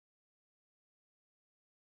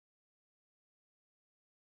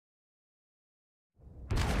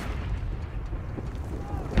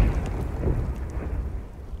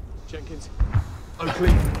Jenkins.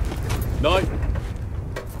 Oakley. Knight.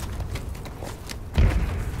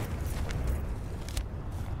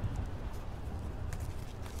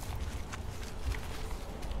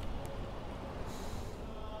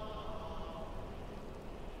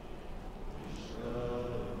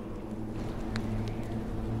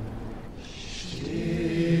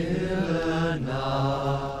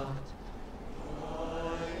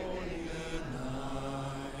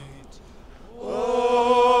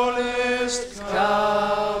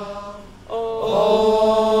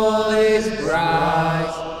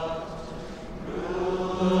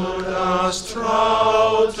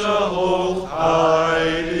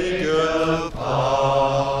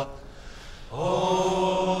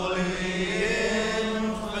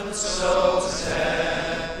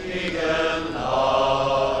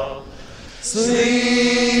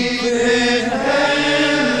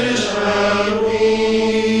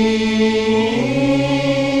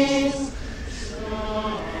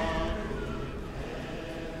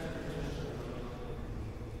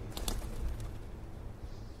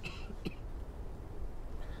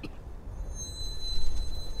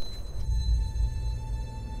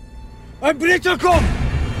 Ein Blitzer kommt!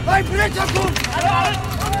 Ein Blitzer kommt!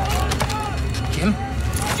 Jim?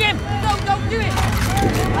 Jim, don't do it!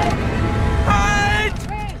 Halt!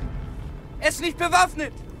 Er ist nicht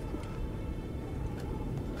bewaffnet!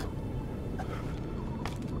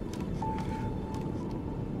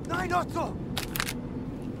 Nein, Otto!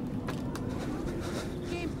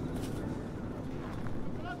 Jim!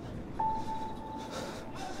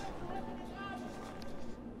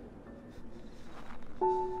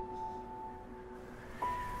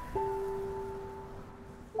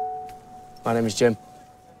 My name is Jim.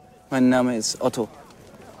 Mein Name ist Otto.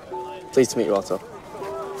 Pleased to meet you, Otto.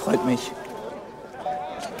 Freut mich.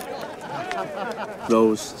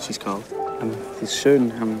 Rose, she's called. Sie ist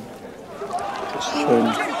schön.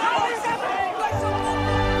 Schön.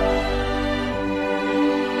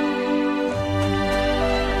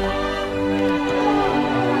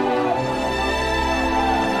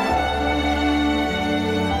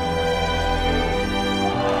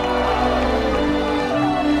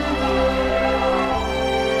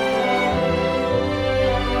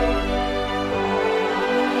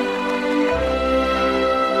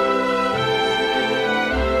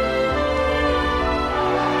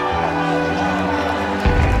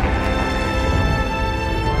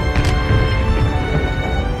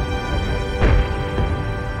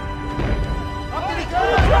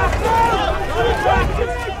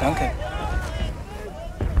 Danke.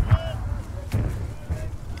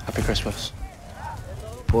 Happy Christmas.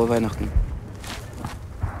 Frohe Weihnachten.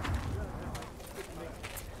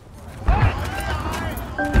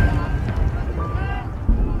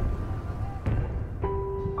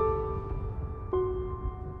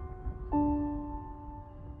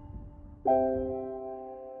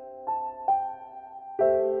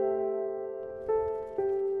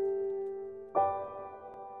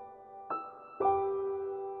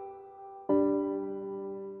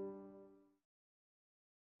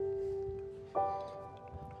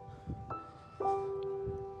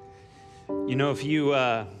 You know, if you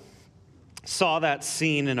saw that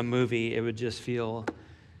scene in a movie, it would just feel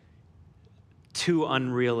too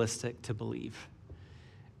unrealistic to believe.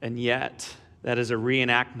 And yet, that is a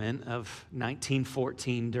reenactment of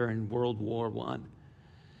 1914 during World War I,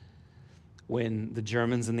 when the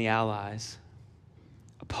Germans and the Allies,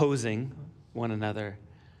 opposing one another,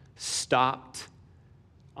 stopped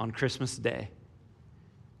on Christmas Day,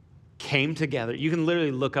 came together. You can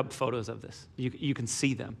literally look up photos of this. You can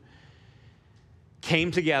see them.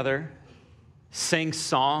 Came together, sang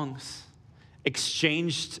songs,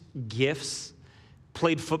 exchanged gifts,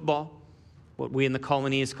 played football, what we in the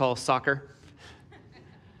colonies call soccer.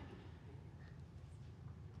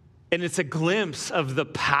 And it's a glimpse of the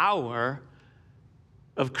power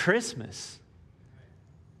of Christmas.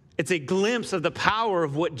 It's a glimpse of the power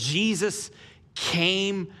of what Jesus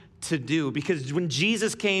came to do. Because when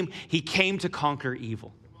Jesus came, he came to conquer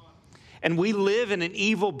evil. And we live in an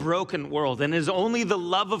evil, broken world. And it is only the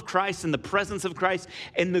love of Christ and the presence of Christ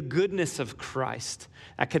and the goodness of Christ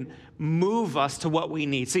that can move us to what we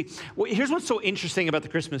need. See, here's what's so interesting about the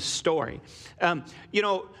Christmas story.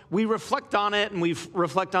 We reflect on it and we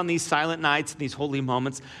reflect on these silent nights and these holy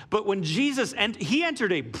moments. But when Jesus, he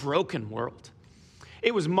entered a broken world.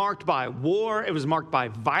 It was marked by war. It was marked by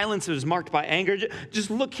violence. It was marked by anger. Just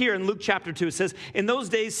look here in Luke chapter 2. It says, in those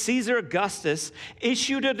days, Caesar Augustus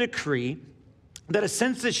issued a decree that a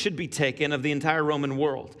census should be taken of the entire Roman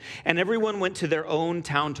world, and everyone went to their own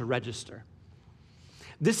town to register.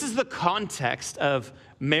 This is the context of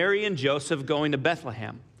Mary and Joseph going to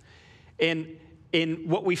Bethlehem. in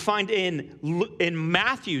what we find in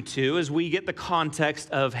Matthew 2 is we get the context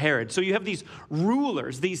of Herod. So you have these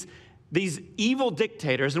rulers, these evil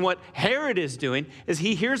dictators, and what Herod is doing is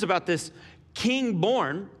he hears about this king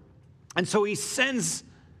born, and so he sends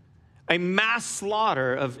a mass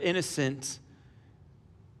slaughter of innocent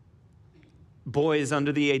boys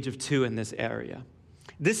under the age of 2 in this area.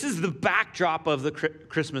 This is the backdrop of the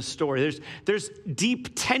Christmas story. There's deep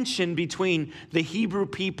tension between the Hebrew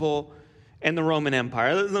people and the Roman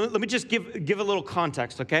Empire. Let me just give a little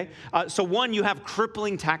context, okay? So one, you have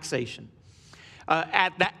crippling taxation.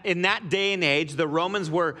 In that day and age, the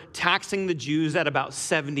Romans were taxing the Jews at about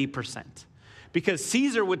 70%. Because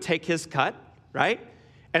Caesar would take his cut, right?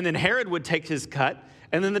 And then Herod would take his cut.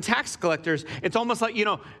 And then the tax collectors, it's almost like,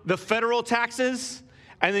 the federal taxes,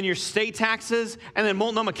 and then your state taxes, and then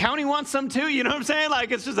Multnomah County wants some too, you know what I'm saying?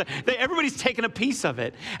 Like, it's just, everybody's taking a piece of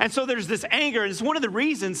it. And so there's this anger, and it's one of the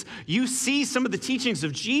reasons you see some of the teachings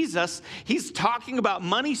of Jesus, he's talking about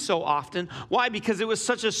money so often. Why? Because it was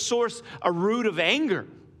such a source, a root of anger.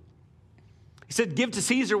 He said, give to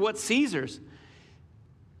Caesar what's Caesar's.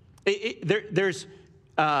 There's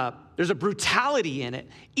a brutality in it.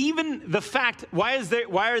 Even the fact, why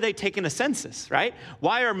are they taking a census, right?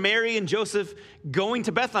 Why are Mary and Joseph going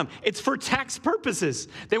to Bethlehem? It's for tax purposes.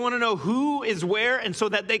 They want to know who is where, and so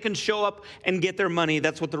that they can show up and get their money.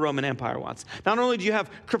 That's what the Roman Empire wants. Not only do you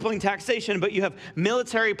have crippling taxation, but you have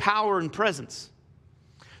military power and presence.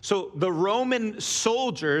 So the Roman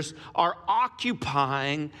soldiers are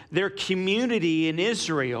occupying their community in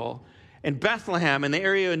Israel, in Bethlehem, in the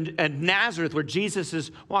area in Nazareth where Jesus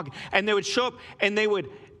is walking. And they would show up and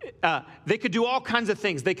they could do all kinds of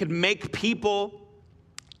things. They could make people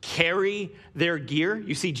carry their gear.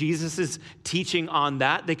 You see Jesus' teaching on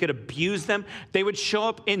that. They could abuse them. They would show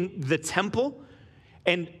up in the temple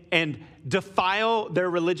and defile their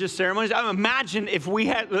religious ceremonies. I mean, imagine if we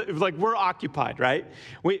had, we're occupied, right?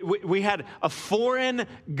 We had a foreign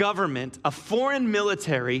government, a foreign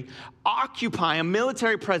military occupy a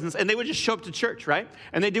military presence, and they would just show up to church, right?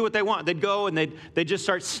 And they'd do what they want. They'd go and they'd just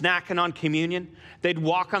start snacking on communion. They'd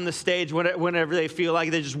walk on the stage whenever they feel like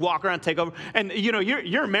it. They just walk around, take over. And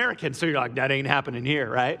you're American, so you're like, that ain't happening here,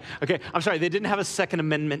 right? Okay, I'm sorry, they didn't have a Second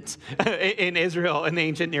Amendment in Israel in the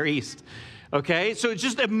ancient Near East. Okay, so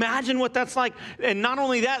just imagine what that's like. And not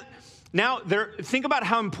only that, think about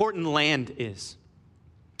how important land is,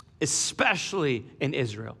 especially in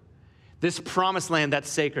Israel. This promised land that's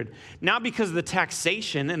sacred. Now because of the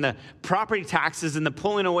taxation and the property taxes and the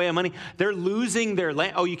pulling away of money, they're losing their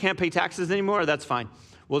land. Oh, you can't pay taxes anymore? That's fine.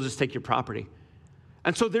 We'll just take your property.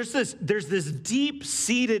 And so there's this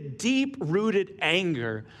deep-seated, deep-rooted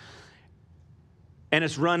anger, and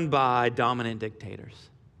it's run by dominant dictators.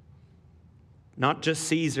 Not just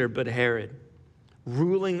Caesar, but Herod,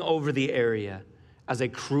 ruling over the area as a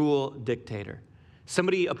cruel dictator.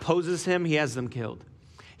 Somebody opposes him, he has them killed.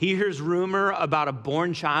 He hears rumor about a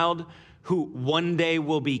born child who one day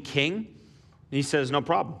will be king. And he says, no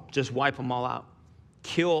problem, just wipe them all out.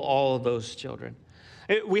 Kill all of those children.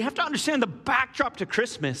 We have to understand the backdrop to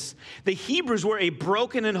Christmas. The Hebrews were a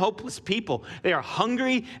broken and hopeless people. They are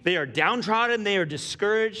hungry, they are downtrodden, they are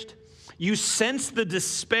discouraged. You sense the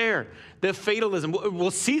despair, the fatalism.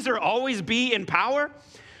 Will Caesar always be in power?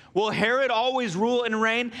 Will Herod always rule and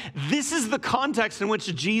reign? This is the context in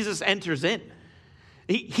which Jesus enters in.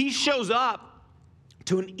 He shows up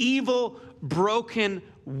to an evil, broken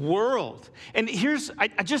world. And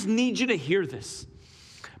I just need you to hear this,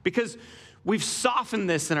 because we've softened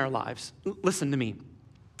this in our lives. Listen to me.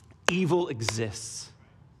 Evil exists.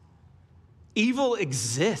 Evil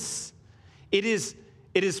exists. It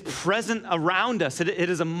is present around us. It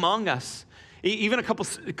is among us. Even a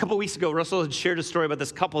couple weeks ago, Russell had shared a story about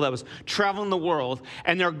this couple that was traveling the world,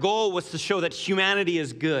 and their goal was to show that humanity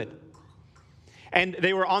is good. And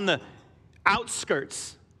they were on the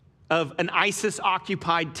outskirts of an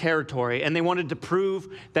ISIS-occupied territory, and they wanted to prove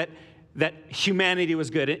that humanity was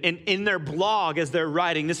good. And in their blog, as they're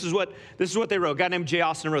writing, this is what they wrote. A guy named Jay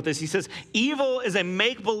Austin wrote this. He says, evil is a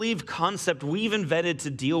make-believe concept we've invented to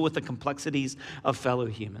deal with the complexities of fellow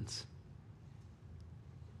humans.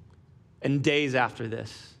 And days after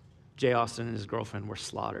this, Jay Austin and his girlfriend were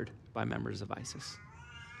slaughtered by members of ISIS.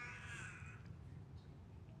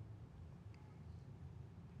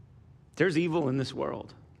 There's evil in this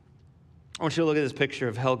world. I want you to look at this picture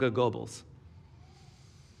of Helga Goebbels.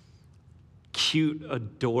 Cute,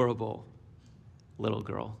 adorable little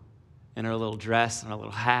girl in her little dress and her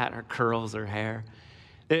little hat, her curls, her hair.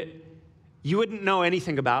 You wouldn't know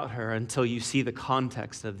anything about her until you see the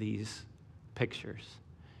context of these pictures.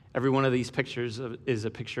 Every one of these pictures is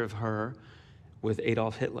a picture of her with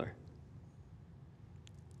Adolf Hitler.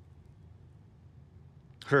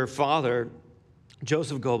 her father,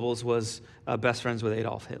 Joseph Goebbels, was best friends with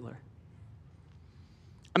Adolf Hitler.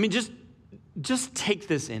 I mean, just take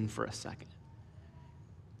this in for a second.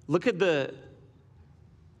 Look at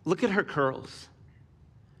her curls.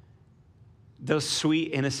 Those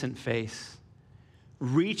sweet, innocent face,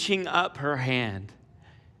 reaching up her hand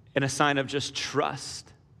in a sign of just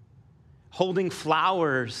trust, holding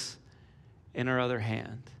flowers in her other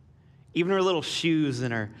hand, even her little shoes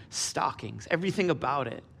and her stockings, everything about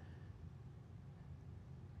it.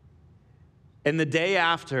 And the day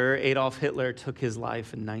after Adolf Hitler took his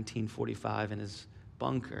life in 1945 in his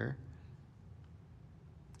bunker,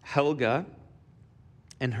 Helga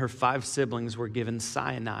and her 5 siblings were given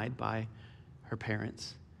cyanide by her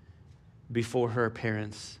parents before her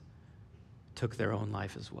parents took their own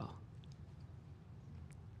life as well.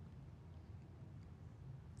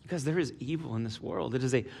 Because there is evil in this world. It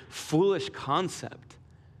is a foolish concept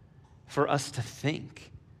for us to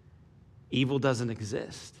think evil doesn't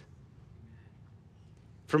exist.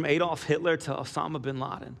 From Adolf Hitler to Osama bin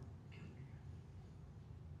Laden.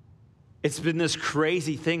 It's been this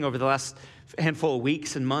crazy thing over the last handful of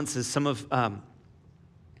weeks and months as some of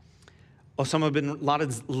Osama bin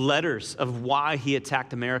Laden's letters of why he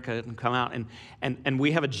attacked America and come out. And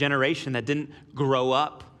we have a generation that didn't grow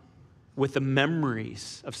up with the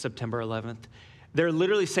memories of September 11th. They're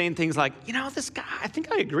literally saying things like, you know, this guy, I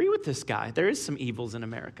think I agree with this guy. There is some evils in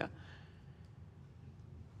America.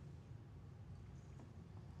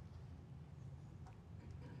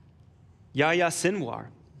 Yahya Sinwar,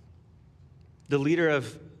 the leader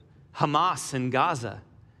of Hamas in Gaza,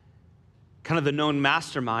 kind of the known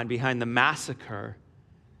mastermind behind the massacre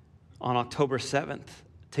on October 7th,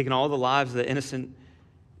 taking all the lives of the innocent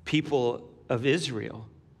people of Israel,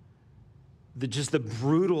 just the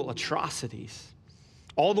brutal atrocities,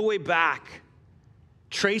 all the way back,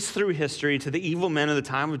 traced through history to the evil men of the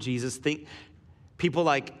time of Jesus, think people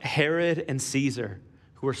like Herod and Caesar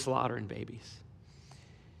who were slaughtering babies.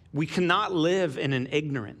 We cannot live in an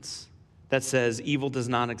ignorance that says evil does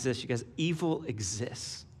not exist. You guys, evil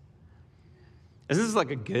exists. Isn't this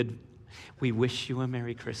like a good, we wish you a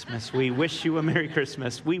Merry Christmas, we wish you a Merry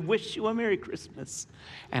Christmas, we wish you a Merry Christmas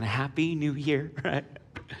and a Happy New Year, right?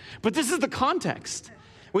 But this is the context.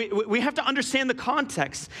 We have to understand the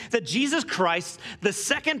context that Jesus Christ, the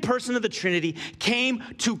second person of the Trinity, came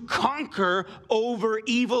to conquer over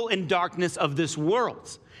evil and darkness of this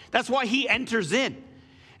world. That's why he enters in.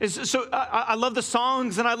 So I love the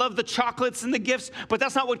songs and I love the chocolates and the gifts, but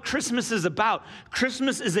that's not what Christmas is about.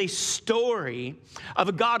 Christmas is a story of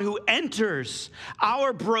a God who enters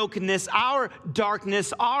our brokenness, our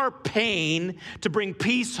darkness, our pain to bring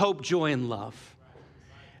peace, hope, joy, and love.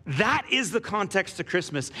 That is the context of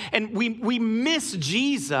Christmas. And we miss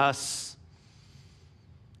Jesus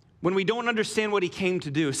when we don't understand what he came to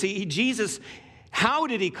do. See, Jesus, how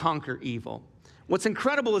did he conquer evil? What's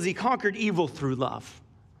incredible is he conquered evil through love.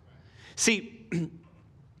 See,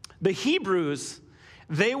 the Hebrews,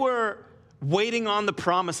 they were waiting on the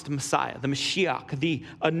promised Messiah, the Mashiach, the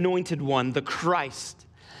anointed one, the Christ,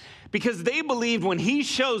 because they believed when he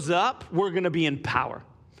shows up, we're going to be in power.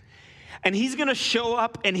 And he's going to show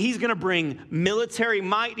up and he's going to bring military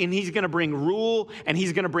might and he's going to bring rule and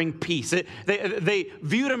he's going to bring peace. They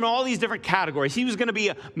viewed him in all these different categories. He was going to be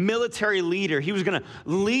a military leader. He was going to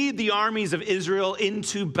lead the armies of Israel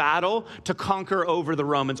into battle to conquer over the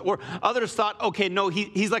Romans. Or others thought, okay, no,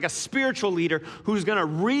 he's like a spiritual leader who's going to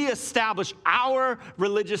reestablish our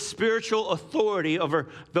religious spiritual authority over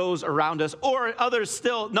those around us. Or others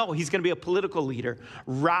still, no, he's going to be a political leader,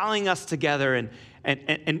 rallying us together and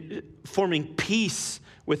forming peace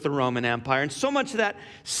with the Roman Empire. And so much of that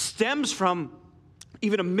stems from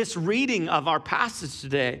even a misreading of our passage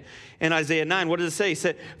today in Isaiah 9. What does it say? He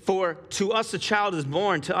said, for to us a child is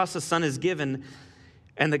born, to us a son is given,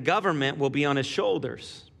 and the government will be on his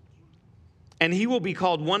shoulders. And he will be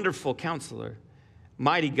called Wonderful Counselor,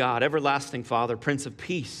 Mighty God, Everlasting Father, Prince of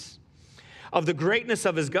Peace. Of the greatness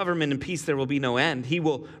of his government and peace there will be no end. He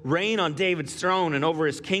will reign on David's throne and over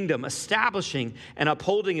his kingdom, establishing and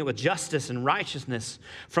upholding it with justice and righteousness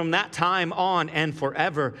from that time on and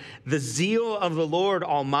forever. The zeal of the Lord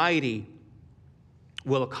Almighty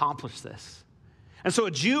will accomplish this. And so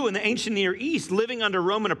a Jew in the ancient Near East living under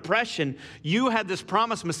Roman oppression, you had this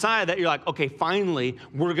promised Messiah that you're like, okay, finally,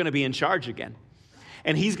 we're going to be in charge again.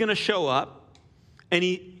 And he's going to show up and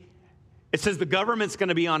it says the government's going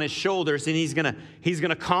to be on his shoulders and he's going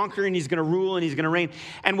to conquer and he's going to rule and he's going to reign.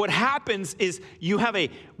 And what happens is you have a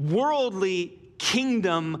worldly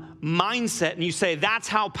kingdom mindset and you say that's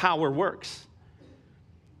how power works.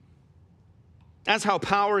 That's how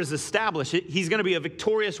power is established. He's going to be a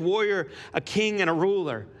victorious warrior, a king, and a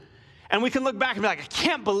ruler. And we can look back and be like, I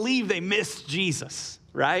can't believe they missed Jesus,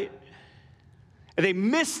 right? They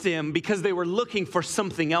missed him because they were looking for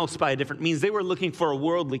something else by a different means. They were looking for a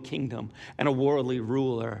worldly kingdom and a worldly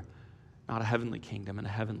ruler, not a heavenly kingdom and a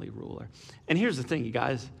heavenly ruler. And here's the thing, you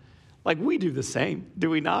guys. Like, we do the same, do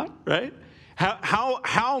we not, right?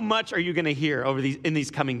 How much are you going to hear in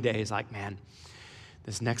these coming days? Like, man,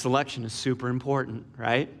 this next election is super important,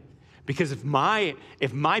 right? Because if my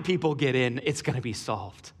people get in, it's going to be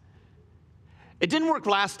solved. It didn't work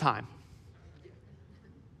last time.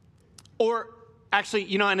 Or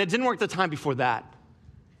actually, and it didn't work the time before that.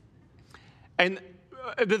 And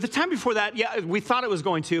the time before that, yeah, we thought it was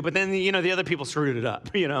going to, but then, the other people screwed it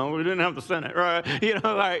up. We didn't have the Senate, right?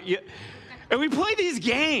 Right, yeah. And we play these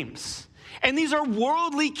games. And these are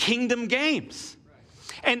worldly kingdom games.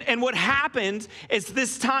 And what happened is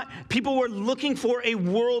this time, people were looking for a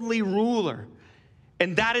worldly ruler.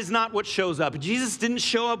 And that is not what shows up. Jesus didn't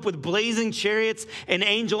show up with blazing chariots and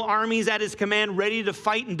angel armies at his command, ready to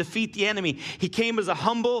fight and defeat the enemy. He came as a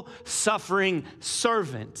humble, suffering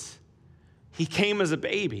servant. He came as a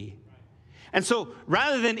baby. And so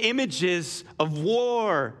rather than images of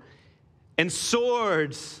war and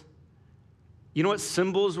swords, you know what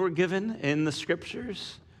symbols were given in the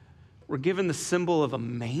scriptures? We're given the symbol of a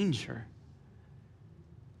manger,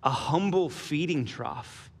 a humble feeding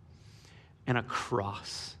trough, and a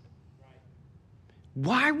cross.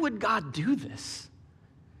 Why would God do this?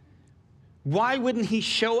 Why wouldn't he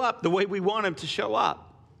show up the way we want him to show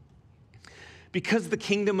up? Because the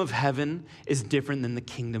kingdom of heaven is different than the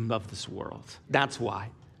kingdom of this world. That's why.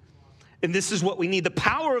 And this is what we need. The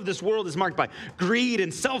power of this world is marked by greed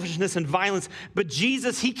and selfishness and violence. But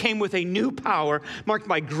Jesus, he came with a new power marked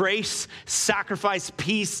by grace, sacrifice,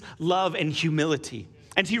 peace, love, and humility.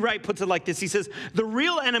 And N.T. Wright puts it like this. He says, the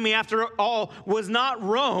real enemy, after all, was not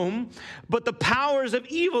Rome, but the powers of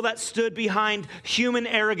evil that stood behind human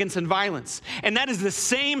arrogance and violence. And that is the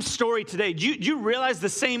same story today. Do you realize the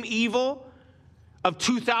same evil of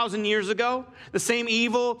 2,000 years ago, the same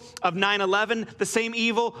evil of 9/11, the same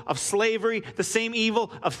evil of slavery, the same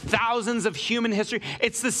evil of thousands of human history?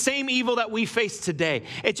 It's the same evil that we face today.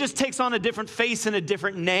 It just takes on a different face and a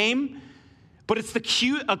different name, but it's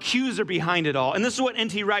the accuser behind it all. And this is what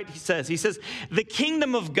N.T. Wright says. He says, the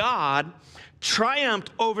kingdom of God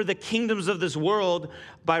triumphed over the kingdoms of this world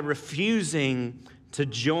by refusing to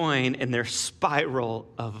join in their spiral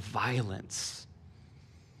of violence.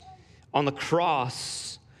 On the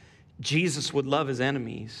cross, Jesus would love his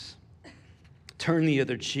enemies, turn the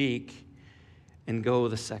other cheek, and go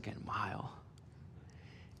the second mile.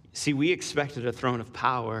 See, we expected a throne of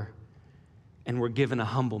power, and we're given a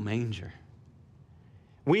humble manger.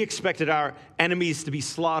 We expected our enemies to be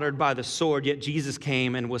slaughtered by the sword, yet Jesus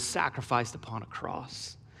came and was sacrificed upon a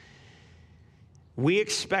cross. We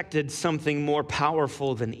expected something more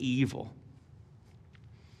powerful than evil.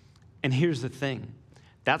 And here's the thing.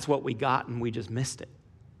 That's what we got, and we just missed it.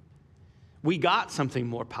 We got something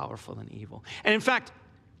more powerful than evil. And in fact,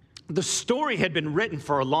 the story had been written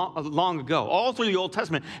for long ago. All through the Old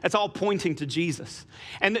Testament, it's all pointing to Jesus.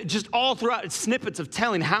 And just all throughout, it's snippets of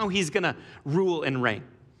telling how he's going to rule and reign.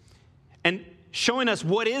 And showing us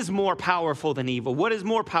what is more powerful than evil, what is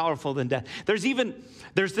more powerful than death. There's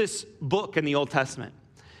this book in the Old Testament.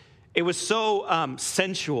 It was so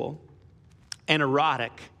sensual and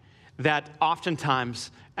erotic that oftentimes,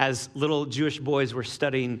 as little Jewish boys were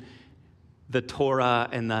studying the Torah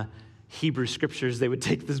and the Hebrew scriptures, they would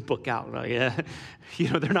take this book out. Like,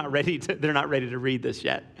 they're not ready to read this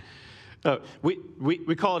yet.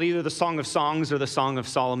 We call it either the Song of Songs or the Song of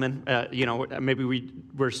Solomon. Maybe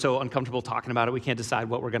we're so uncomfortable talking about it, we can't decide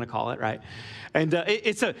what we're going to call it, right? And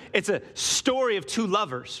it's a story of two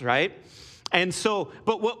lovers, right? And so,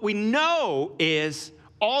 but what we know is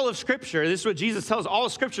all of Scripture, this is what Jesus tells us, all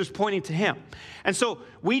of Scripture is pointing to him. And so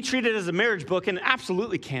we treat it as a marriage book, and it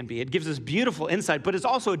absolutely can be. It gives us beautiful insight, but it's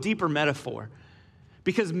also a deeper metaphor.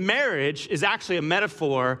 Because marriage is actually a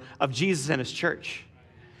metaphor of Jesus and his church.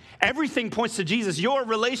 Everything points to Jesus. Your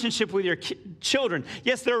relationship with your children,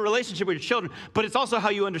 yes, they're a relationship with your children, but it's also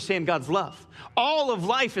how you understand God's love. All of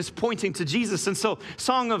life is pointing to Jesus. And so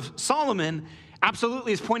Song of Solomon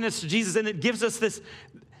absolutely is pointing us to Jesus, and it gives us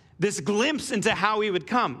this glimpse into how he would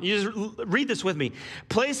come. You just read this with me.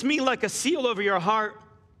 Place me like a seal over your heart,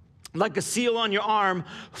 like a seal on your arm,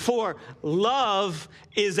 for love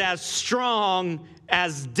is as strong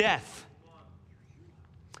as death.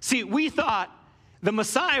 See, we thought the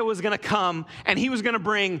Messiah was going to come and he was going to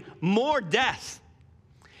bring more death.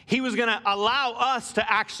 He was going to allow us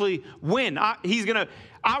to actually win. He's going to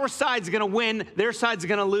Our side's going to win, their side's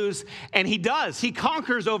going to lose. And he does. He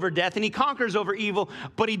conquers over death and he conquers over evil,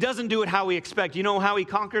 but he doesn't do it how we expect. You know how he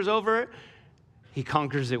conquers over it? He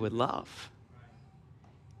conquers it with love.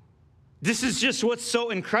 This is just what's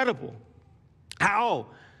so incredible. How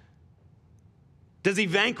does he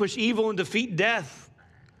vanquish evil and defeat death?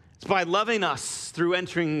 It's by loving us through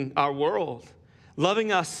entering our world,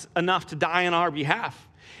 loving us enough to die on our behalf.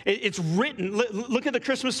 It's written, look at the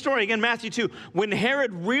Christmas story, again, Matthew 2. When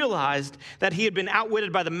Herod realized that he had been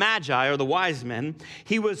outwitted by the Magi, or the wise men,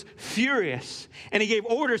 he was furious, and he gave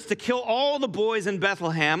orders to kill all the boys in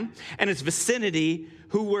Bethlehem and its vicinity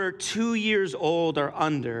who were 2 years old or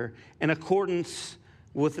under, in accordance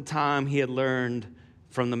with the time he had learned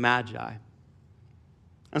from the Magi.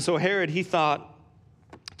 And so Herod, he thought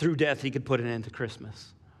through death he could put an end to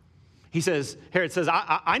Christmas. Herod says,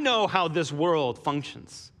 I know how this world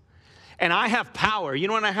functions. And I have power. You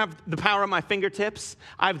know when I have the power at my fingertips?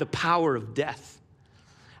 I have the power of death.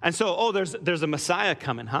 And so, there's a Messiah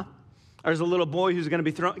coming, huh? There's a little boy who's going to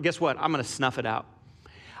be thrown. Guess what? I'm going to snuff it out.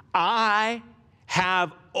 I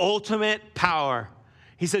have ultimate power.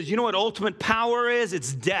 He says, you know what ultimate power is?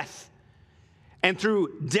 It's death. And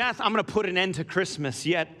through death, I'm going to put an end to Christmas.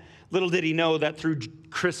 Yet, little did he know that through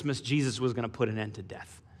Christmas, Jesus was going to put an end to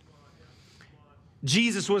death.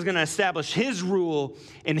 Jesus was going to establish his rule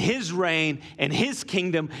and his reign and his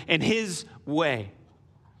kingdom and his way.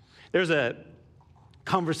 There's a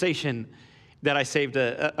conversation that I saved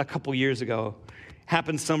a couple years ago.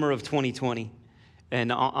 Happened summer of 2020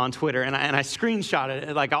 and on Twitter. And I screenshot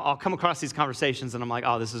it. Like I'll come across these conversations and I'm like,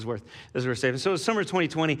 oh, this is worth saving. So it was summer of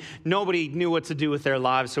 2020. Nobody knew what to do with their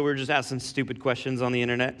lives. So we were just asking stupid questions on the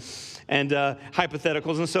internet and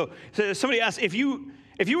hypotheticals. And so somebody asked, if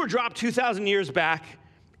you were dropped 2,000 years back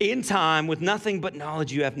in time with nothing but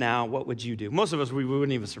knowledge you have now, what would you do? Most of us, we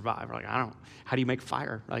wouldn't even survive. We're like, how do you make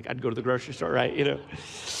fire? Like, I'd go to the grocery store, right? You know.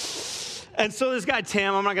 And so this guy,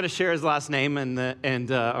 Tim, I'm not going to share his last name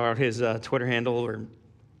or his Twitter handle. Or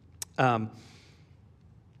I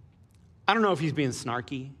don't know if he's being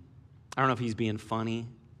snarky. I don't know if he's being funny.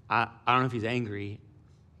 I don't know if he's angry.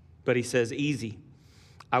 But he says, easy.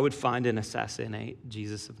 I would find and assassinate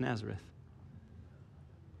Jesus of Nazareth.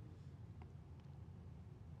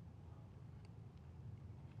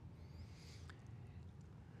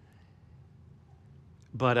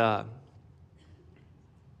 But a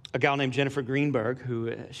gal named Jennifer Greenberg,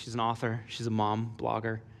 who she's an author, she's a mom,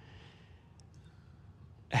 blogger,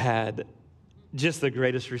 had just the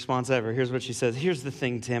greatest response ever. Here's what she says. Here's the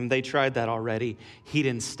thing, Tim. They tried that already. He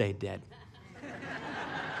didn't stay dead.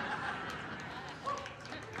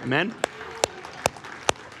 Amen?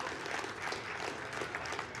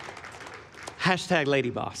 Hashtag lady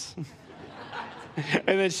boss.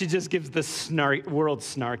 And then she just gives the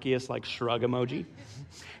world's snarkiest, like, shrug emoji.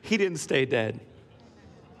 He didn't stay dead.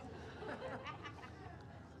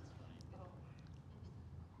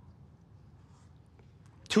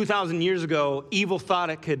 "2,000 years ago, evil thought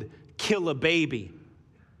it could kill a baby.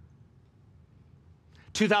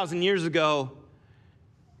 2,000 years ago,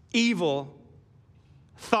 evil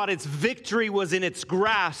thought its victory was in its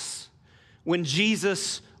grasp when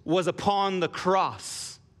Jesus was upon the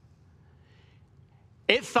cross.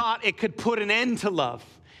 It thought it could put an end to love.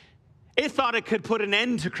 It thought it could put an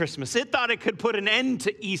end to Christmas. It thought it could put an end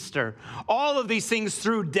to Easter. All of these things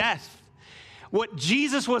through death. What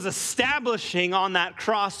Jesus was establishing on that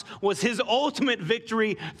cross was his ultimate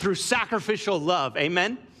victory through sacrificial love.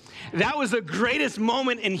 Amen? That was the greatest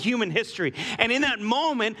moment in human history. And in that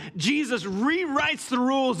moment, Jesus rewrites the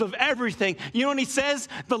rules of everything. You know what he says?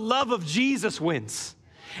 The love of Jesus wins.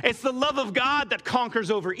 It's the love of God that conquers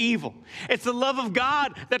over evil. It's the love of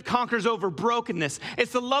God that conquers over brokenness.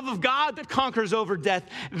 It's the love of God that conquers over death.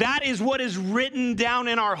 That is what is written down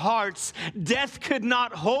in our hearts. Death could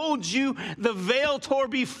not hold you. The veil tore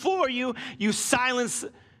before you. You silenced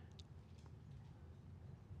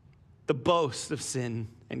the boast of sin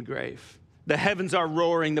and grave. The heavens are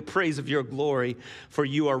roaring the praise of your glory, for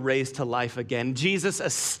you are raised to life again. Jesus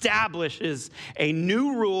establishes a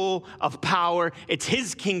new rule of power. It's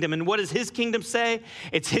his kingdom. And what does his kingdom say?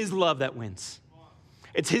 It's his love that wins.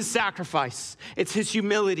 It's his sacrifice. It's his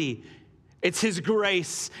humility. It's his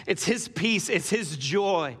grace. It's his peace. It's his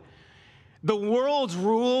joy. The world's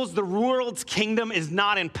rules, the world's kingdom is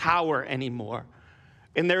not in power anymore.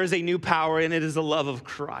 And there is a new power, and it is the love of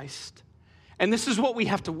Christ. And this is what we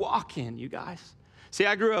have to walk in, you guys. See,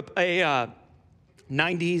 I grew up a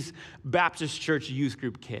 90s Baptist church youth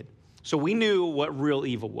group kid. So we knew what real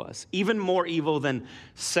evil was. Even more evil than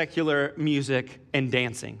secular music and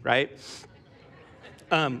dancing, right?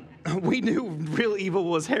 we knew real evil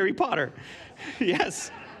was Harry Potter.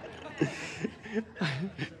 Yes.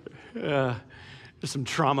 There's some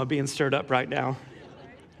trauma being stirred up right now.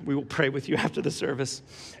 We will pray with you after the service.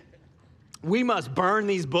 We must burn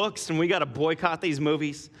these books, and we got to boycott these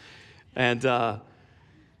movies. And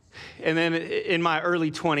then in my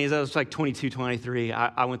early 20s, I was like 22, 23,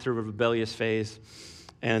 I went through a rebellious phase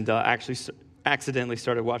and actually accidentally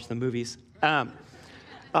started watching the movies. I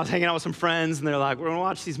was hanging out with some friends, and they're like, we're going to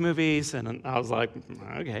watch these movies. And I was like,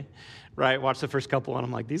 okay. Right, watched the first couple, and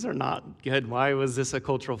I'm like, these are not good. Why was this a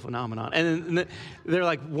cultural phenomenon? And then they're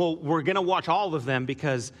like, well, we're going to watch all of them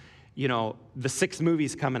because, the 6th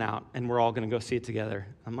movie's coming out, and we're all going to go see it together.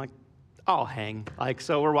 I'm like, I'll hang.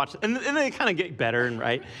 So we're watching, and they kind of get better,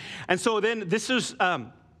 right? And so then this is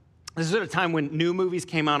at a time when new movies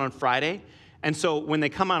came out on Friday. And so when they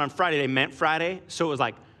come out on Friday, they meant Friday. So it was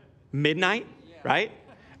like midnight, right?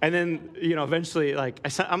 And then, eventually,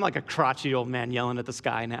 I'm like a crotchety old man yelling at the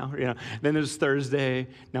sky now, Then there's Thursday,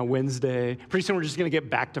 now Wednesday. Pretty soon we're just going to get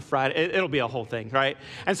back to Friday. It'll be a whole thing, right?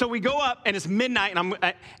 And so we go up, and it's midnight,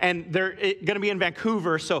 and they're going to be in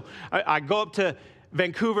Vancouver. So I go up to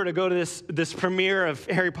Vancouver to go to this premiere of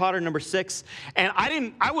Harry Potter #6, and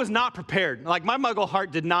I was not prepared. My muggle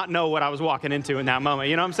heart did not know what I was walking into in that moment.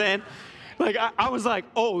 You know what I'm saying? I was like,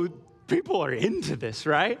 oh, people are into this,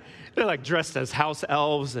 right? They're dressed as house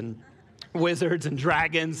elves and wizards and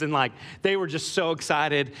dragons, and they were just so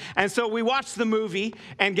excited. And so we watched the movie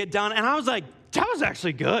and get done, and I was like, that was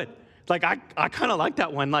actually good. I kind of like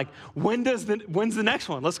that one. When's the next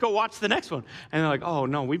one? Let's go watch the next one. And they're like, oh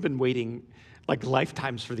no, we've been waiting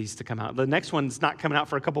lifetimes for these to come out. The next one's not coming out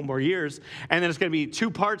for a couple more years, and then it's going to be 2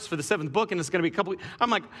 parts for the 7th book, and it's going to be a couple. I'm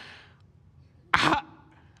like,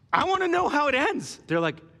 I want to know how it ends. They're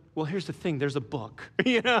like, well, here's the thing. There's a book,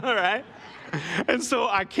 right? And so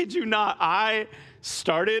I kid you not, I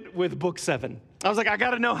started with book 7. I was like, I got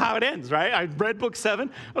to know how it ends, right? I read book 7.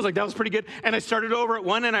 I was like, that was pretty good. And I started over at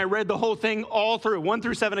 1, and I read the whole thing all through, 1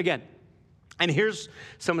 through 7 again. And here's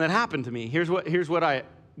something that happened to me. Here's what I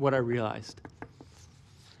realized.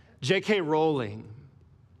 J.K. Rowling,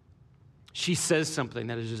 she says something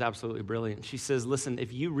that is just absolutely brilliant. She says, listen,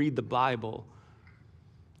 if you read the Bible,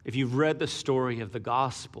 if you've read the story of the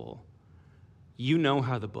gospel, you know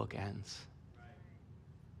how the book ends.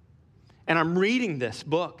 And I'm reading this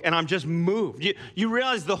book, and I'm just moved. You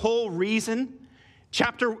realize the whole reason?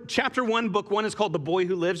 Chapter 1, book 1 is called The Boy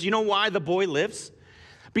Who Lives. You know why the boy lives?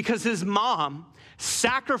 Because his mom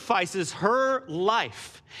sacrifices her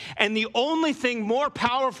life. And the only thing more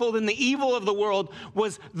powerful than the evil of the world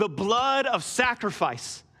was the blood of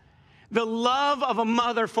sacrifice. The love of a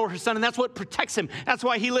mother for her son, and that's what protects him. That's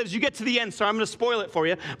why he lives. You get to the end, so I'm going to spoil it for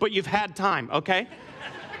you, but you've had time, okay?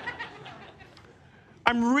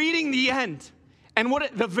 I'm reading the end, and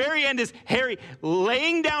the very end is Harry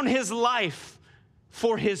laying down his life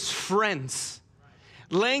for his friends,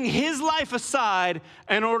 laying his life aside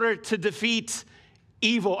in order to defeat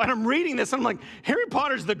evil. And I'm reading this, and I'm like, Harry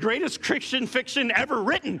Potter's the greatest Christian fiction ever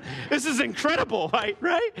written. This is incredible,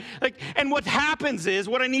 right? And what happens is,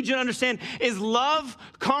 what I need you to understand is love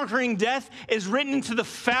conquering death is written into the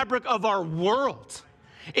fabric of our world.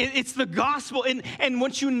 It's the gospel. And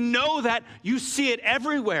once you know that, you see it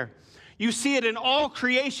everywhere. You see it in all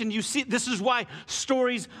creation. This is why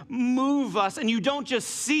stories move us, and you don't just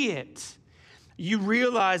see it. You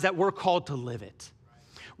realize that we're called to live it.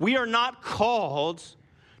 We are not called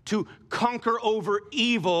to conquer over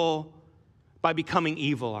evil by becoming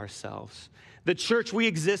evil ourselves. The church, we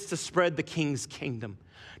exist to spread the King's kingdom,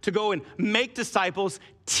 to go and make disciples,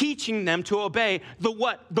 teaching them to obey the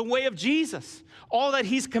what? The way of Jesus. All that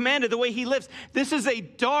he's commanded, the way he lives. This is a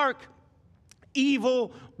dark,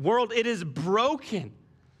 evil world. It is broken.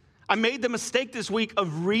 I made the mistake this week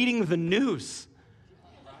of reading the news.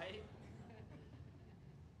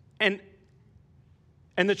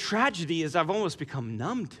 And the tragedy is I've almost become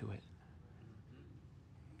numb to it.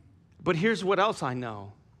 But here's what else I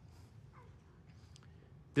know.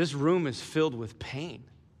 This room is filled with pain.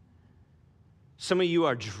 Some of you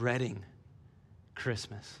are dreading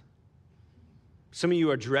Christmas. Some of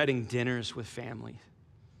you are dreading dinners with family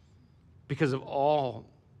because of all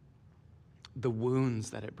the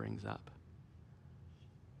wounds that it brings up.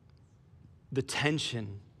 The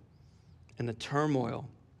tension and the turmoil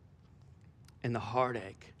and the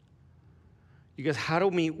heartache. You guys, how do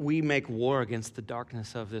we make war against the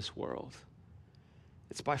darkness of this world?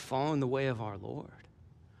 It's by following the way of our Lord.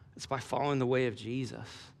 It's by following the way of Jesus.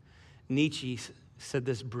 Nietzsche said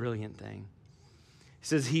this brilliant thing. He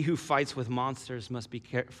says, he who fights with monsters must be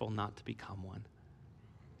careful not to become one.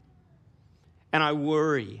 And I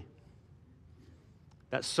worry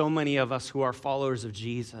that so many of us who are followers of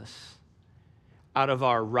Jesus, out of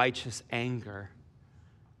our righteous anger,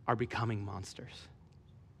 are becoming monsters.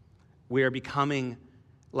 We are becoming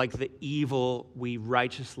like the evil we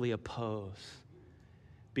righteously oppose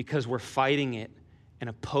because we're fighting it and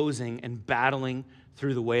opposing and battling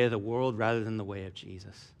through the way of the world rather than the way of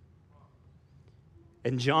Jesus.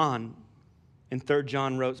 And John, in 3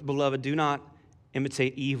 John wrote, "Beloved, do not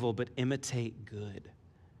imitate evil, but imitate good.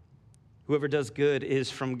 Whoever does good is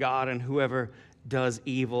from God, and whoever does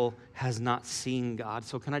evil has not seen God."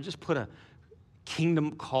 So can I just put a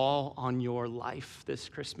kingdom call on your life this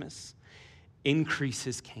Christmas? Increase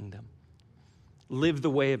his kingdom. Live the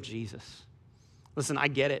way of Jesus. Listen, I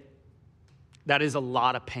get it. That is a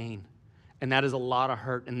lot of pain, and that is a lot of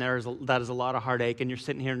hurt, and that is a lot of heartache, and you're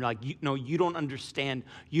sitting here and you're like, you don't understand.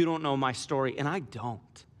 You don't know my story, and I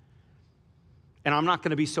don't. And I'm not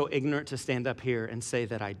going to be so ignorant to stand up here and say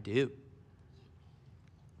that I do.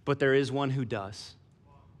 But there is one who does.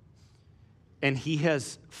 And he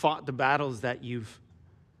has fought the battles that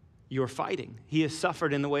you're fighting. He has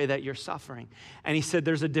suffered in the way that you're suffering. And he said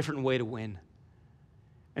there's a different way to win.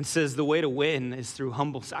 And says the way to win is through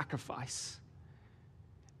humble sacrifice.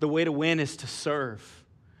 The way to win is to serve.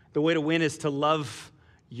 The way to win is to love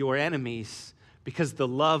your enemies, because the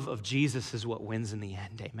love of Jesus is what wins in the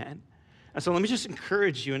end. Amen. And so let me just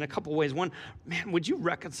encourage you in a couple ways. One, man, would you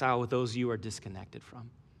reconcile with those you are disconnected from?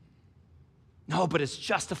 No, but it's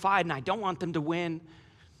justified and I don't want them to win.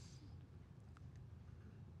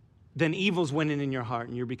 Then evil's winning in your heart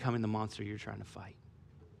and you're becoming the monster you're trying to fight.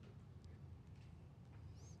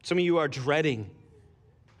 Some of you are dreading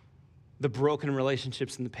the broken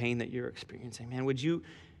relationships and the pain that you're experiencing. Man, would you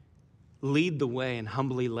lead the way and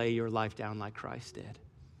humbly lay your life down like Christ did?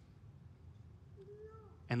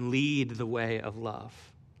 And lead the way of love.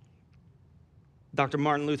 Dr.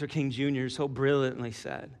 Martin Luther King Jr. so brilliantly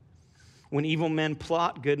said, when evil men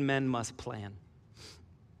plot, good men must plan.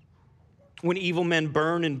 When evil men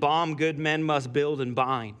burn and bomb, good men must build and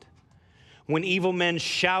bind. When evil men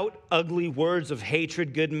shout ugly words of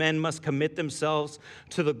hatred, good men must commit themselves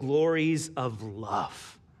to the glories of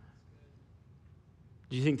love.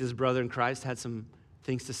 Do you think this brother in Christ had some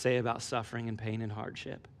things to say about suffering and pain and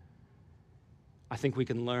hardship? I think we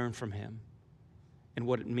can learn from him and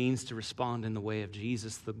what it means to respond in the way of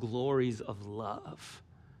Jesus, the glories of love.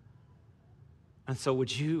 And so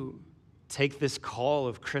would you take this call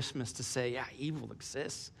of Christmas to say, yeah, evil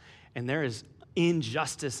exists, and there is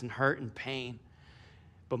injustice and hurt and pain,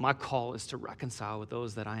 but my call is to reconcile with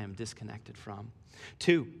those that I am disconnected from.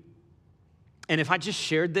 2, and if I just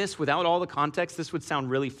shared this without all the context, this would sound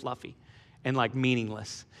really fluffy and like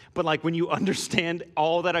meaningless. But like when you understand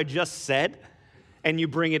all that I just said and you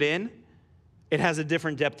bring it in, it has a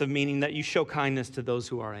different depth of meaning, that you show kindness to those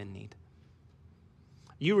who are in need.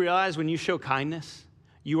 You realize when you show kindness,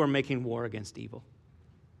 you are making war against evil.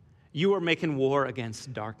 You are making war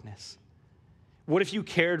against darkness. What if you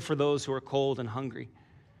cared for those who are cold and hungry,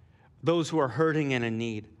 those who are hurting and in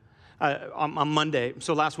need? On Monday,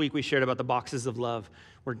 so last week we shared about the boxes of love.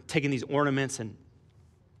 We're taking these ornaments and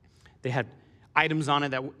they had items on it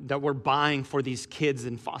that we're buying for these kids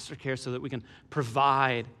in foster care so that we can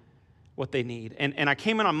provide what they need. And I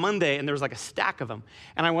came in on Monday and there was like a stack of them.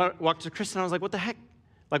 And I walked to Kristen and I was like, what the heck?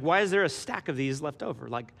 Like, why is there a stack of these left over?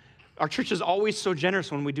 Like, our church is always so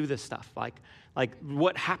generous when we do this stuff. Like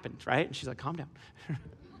what happened, right? And she's like, calm down.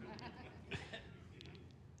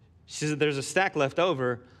 She said, there's a stack left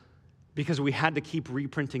over because we had to keep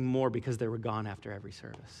reprinting more because they were gone after every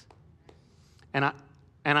service. And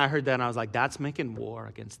I heard that and I was like, that's making war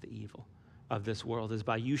against the evil of this world, is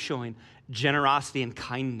by you showing generosity and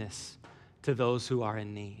kindness to those who are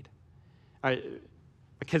in need. My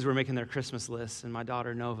kids were making their Christmas lists, and my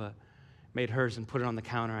daughter, Nova, made hers and put it on the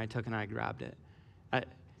counter. I took it and I grabbed it.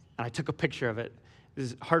 I took a picture of it.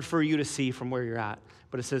 It's hard for you to see from where you're at,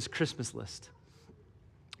 but it says Christmas list.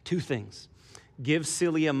 2 things. Give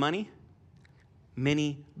Celia money,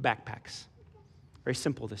 mini backpacks. Very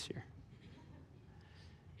simple this year.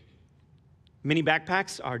 Mini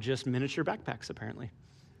backpacks are just miniature backpacks, apparently.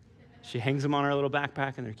 She hangs them on her little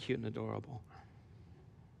backpack, and they're cute and adorable.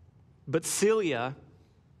 But Celia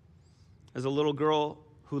is a little girl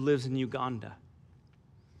who lives in Uganda.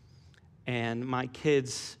 And my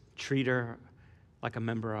kids treat her like a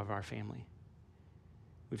member of our family.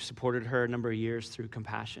 We've supported her a number of years through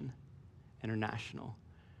Compassion International.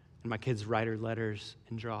 And my kids write her letters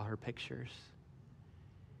and draw her pictures.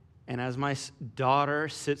 And as my daughter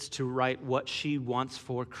sits to write what she wants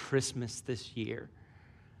for Christmas this year,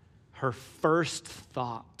 her first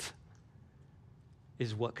thought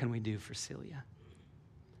is, what can we do for Celia?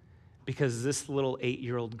 Because this little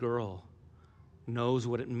 8-year-old girl knows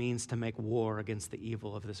what it means to make war against the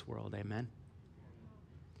evil of this world. Amen?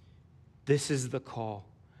 This is the call.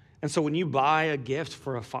 And so when you buy a gift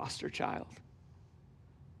for a foster child,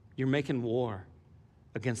 you're making war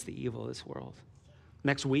against the evil of this world.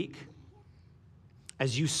 Next week,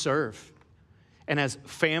 as you serve, and as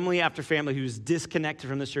family after family who's disconnected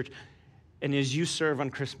from this church, and as you serve on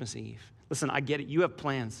Christmas Eve, listen, I get it. You have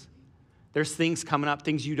plans. There's things coming up,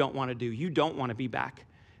 things you don't want to do. You don't want to be back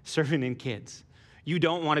serving in kids. You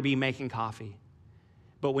don't want to be making coffee.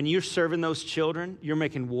 But when you're serving those children, you're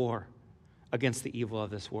making war against the evil of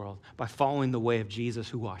this world by following the way of Jesus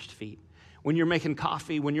who washed feet. When you're making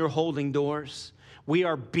coffee, when you're holding doors, we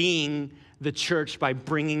are being the church by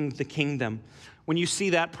bringing the kingdom. When you see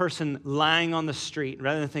that person lying on the street,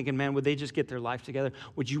 rather than thinking, man, would they just get their life together?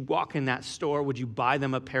 Would you walk in that store? Would you buy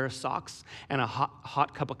them a pair of socks and a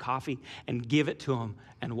hot cup of coffee and give it to them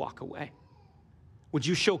and walk away? Would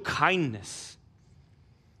you show kindness?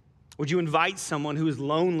 Would you invite someone who is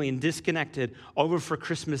lonely and disconnected over for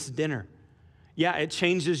Christmas dinner? Yeah, it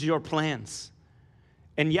changes your plans.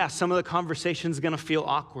 And yeah, some of the conversation is going to feel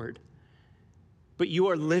awkward. But you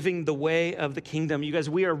are living the way of the kingdom. You guys,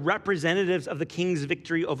 we are representatives of the king's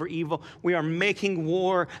victory over evil. We are making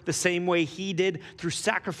war the same way he did through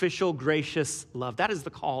sacrificial, gracious love. That is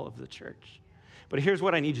the call of the church. But here's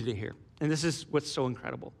what I need you to hear. And this is what's so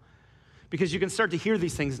incredible. Because you can start to hear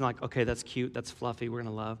these things and like, okay, that's cute, that's fluffy, we're going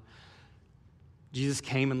to love. Jesus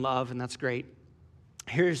came in love, and that's great.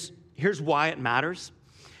 Here's why it matters.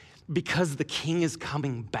 Because the king is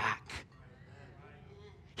coming back.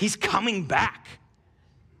 He's coming back.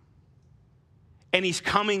 And he's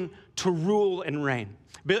coming to rule and reign.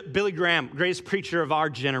 Billy Graham, greatest preacher of our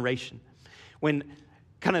generation, when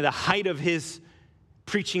kind of the height of his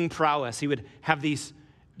preaching prowess, he would have these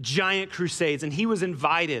giant crusades, and he was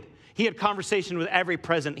invited. He had conversation with every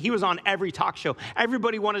president. He was on every talk show.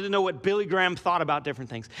 Everybody wanted to know what Billy Graham thought about different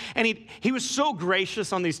things. And he was so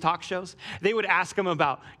gracious on these talk shows. They would ask him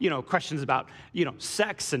about, questions about,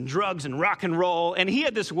 sex and drugs and rock and roll. And he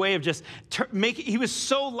had this way of just he was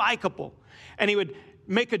so likable. And he would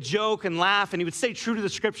make a joke and laugh, and he would stay true to the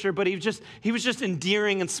scripture, but he was just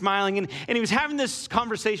endearing and smiling. And he was having this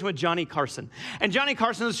conversation with Johnny Carson. And Johnny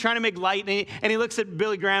Carson was trying to make light, and he looks at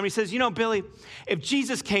Billy Graham, and he says, Billy, if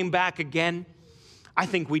Jesus came back again, I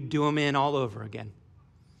think we'd do him in all over again.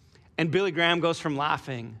 And Billy Graham goes from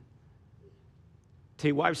laughing till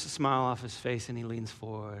he wipes the smile off his face, and he leans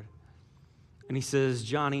forward. And he says,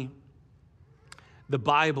 Johnny, the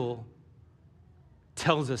Bible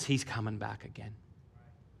tells us he's coming back again.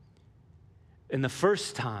 And the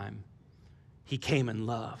first time, he came in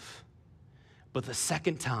love. But the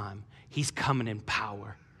second time, he's coming in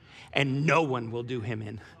power. And no one will do him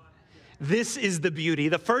in. This is the beauty.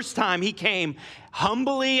 The first time, he came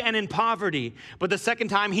humbly and in poverty. But the second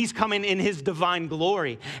time, he's coming in his divine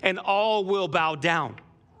glory. And all will bow down.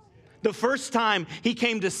 The first time, he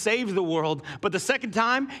came to save the world, but the second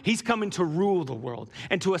time, he's coming to rule the world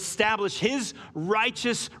and to establish his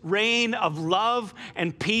righteous reign of love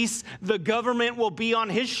and peace. The government will be on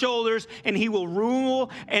his shoulders, and he will rule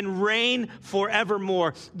and reign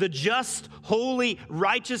forevermore. The just, holy,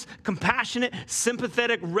 righteous, compassionate,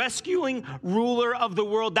 sympathetic, rescuing ruler of the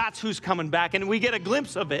world, that's who's coming back. And we get a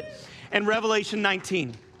glimpse of it in Revelation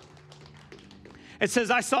 19. It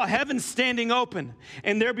says, I saw heaven standing open,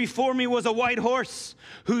 and there before me was a white horse,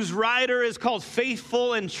 whose rider is called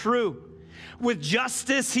Faithful and True. With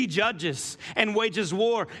justice he judges and wages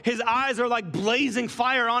war. His eyes are like blazing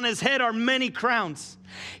fire. On his head are many crowns.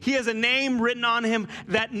 He has a name written on him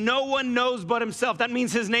that no one knows but himself. That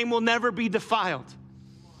means his name will never be defiled.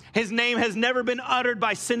 His name has never been uttered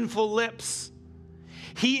by sinful lips.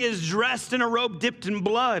 He is dressed in a robe dipped in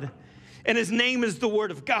blood, and his name is the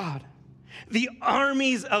Word of God. The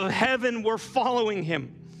armies of heaven were following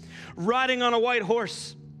him, riding on white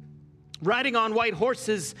horses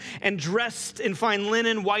and dressed in fine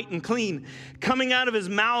linen, white and clean. Coming out of his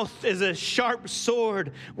mouth is a sharp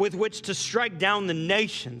sword with which to strike down the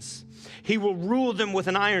nations. He will rule them with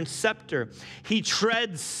an iron scepter. He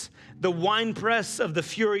treads the winepress of the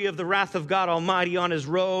fury of the wrath of God Almighty. On his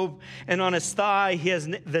robe and on his thigh, he has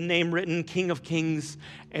the name written, King of Kings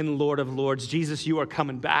and Lord of Lords. Jesus, you are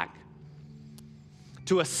coming back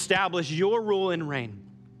to establish your rule and reign.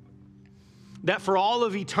 That for all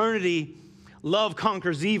of eternity, love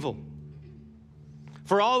conquers evil.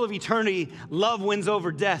 For all of eternity, love wins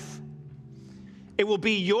over death. It will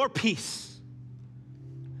be your peace,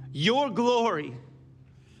 your glory,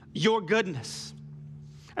 your goodness.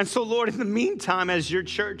 And so, Lord, in the meantime, as your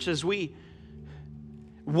church, as we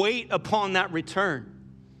wait upon that return,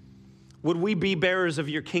 Would we be bearers of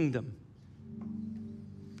your kingdom?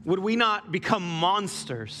 Would we not become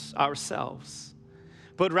monsters ourselves,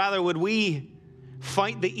 but rather would we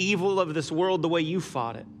fight the evil of this world the way you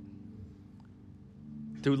fought it?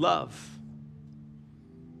 Through love,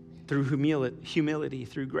 through humility,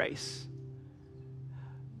 through grace.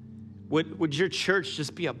 Would your church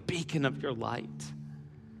just be a beacon of your light,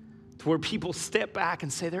 to where people step back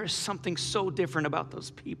and say, there is something so different about those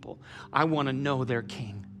people. I want to know their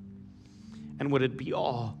King. And would it be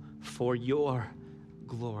all for your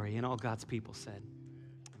glory? And all God's people said.